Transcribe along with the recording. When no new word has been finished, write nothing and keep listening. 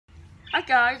Hi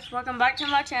guys, welcome back to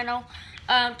my channel.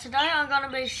 Today I'm going to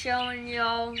be showing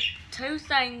y'all two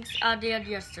things I did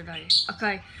yesterday.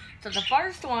 Okay, so the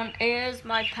first one is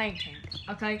my painting.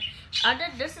 Okay,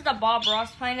 this is a Bob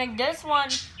Ross painting. This one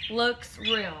looks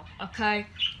real. Okay,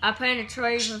 I painted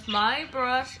trees with my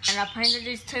brush and I painted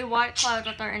these two white clouds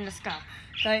out there in the sky.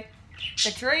 Okay,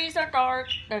 the trees are dark,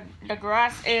 the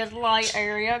grass is light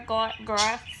area,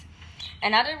 grass,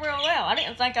 and I did real well. I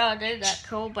didn't think I would do that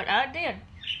cool, but I did.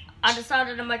 I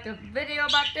decided to make a video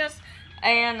about this,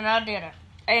 and I did it.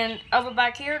 And over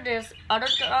back here, this other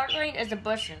dark thing is the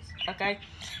bushes, okay?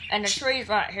 And the trees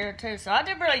right here, too. So I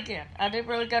did really good. I did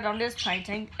really good on this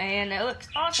painting, and it looks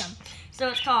awesome. So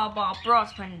it's called Bob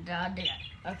Ross painting that I did,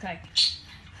 okay?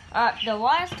 The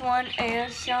last one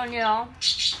is showing y'all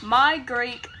my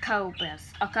Greek kopis,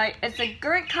 okay? It's a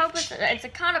Greek kopis. It's a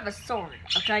kind of a sword,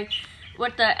 okay?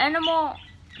 With the animal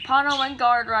panel and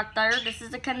guard right there. This is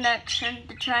the connection,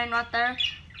 the chain right there.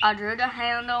 I drew the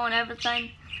handle and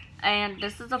everything. And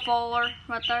this is the fuller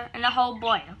right there. And the whole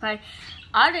blade, okay?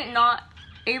 I did not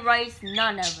erase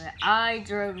none of it. I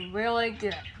drew really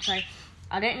good, okay?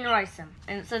 I didn't erase them.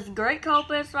 And it says Greek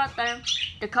kopis right there.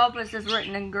 The kopis is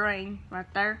written in green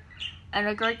right there. And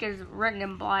the Greek is written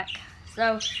in black.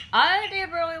 So, I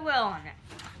did really well on it.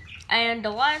 And the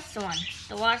last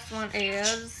one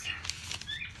is...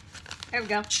 Here we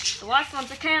go. The last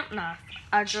one's a camp knife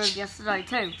I drew yesterday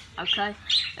too, okay?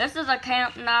 This is a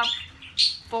camp knife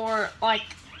for,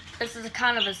 this is a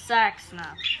kind of a sax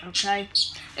knife, okay?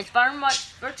 It's very much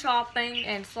for chopping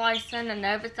and slicing and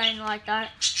everything like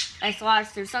that. And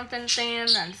slice through something thin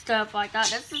and stuff like that.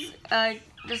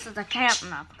 This is a camp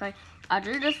knife, okay? I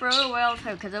drew this really well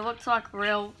too, because it looks like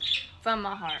real from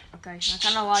my heart, okay? I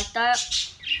kind of like that.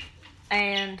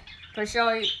 And... I'm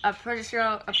pretty sure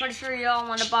y'all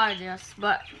want to buy this,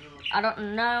 but I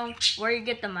don't know where you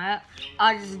get them at.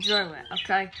 I just drew it,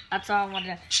 okay? That's all I wanted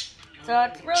to do. So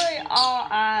that's really all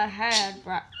I had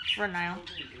right for now.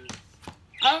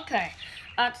 Okay,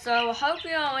 so I hope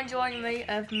y'all enjoyed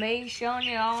me showing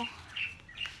y'all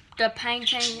the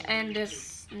painting and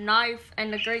this knife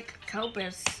and the Greek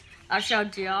kopis I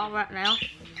showed y'all right now.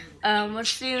 We'll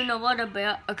see you in a little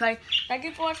bit, okay? Thank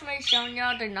you for watching me showing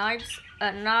y'all the knives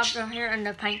right here and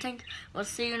the painting. We'll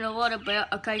see you in a little bit,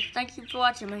 okay? Thank you for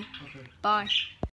watching me. Okay. Bye.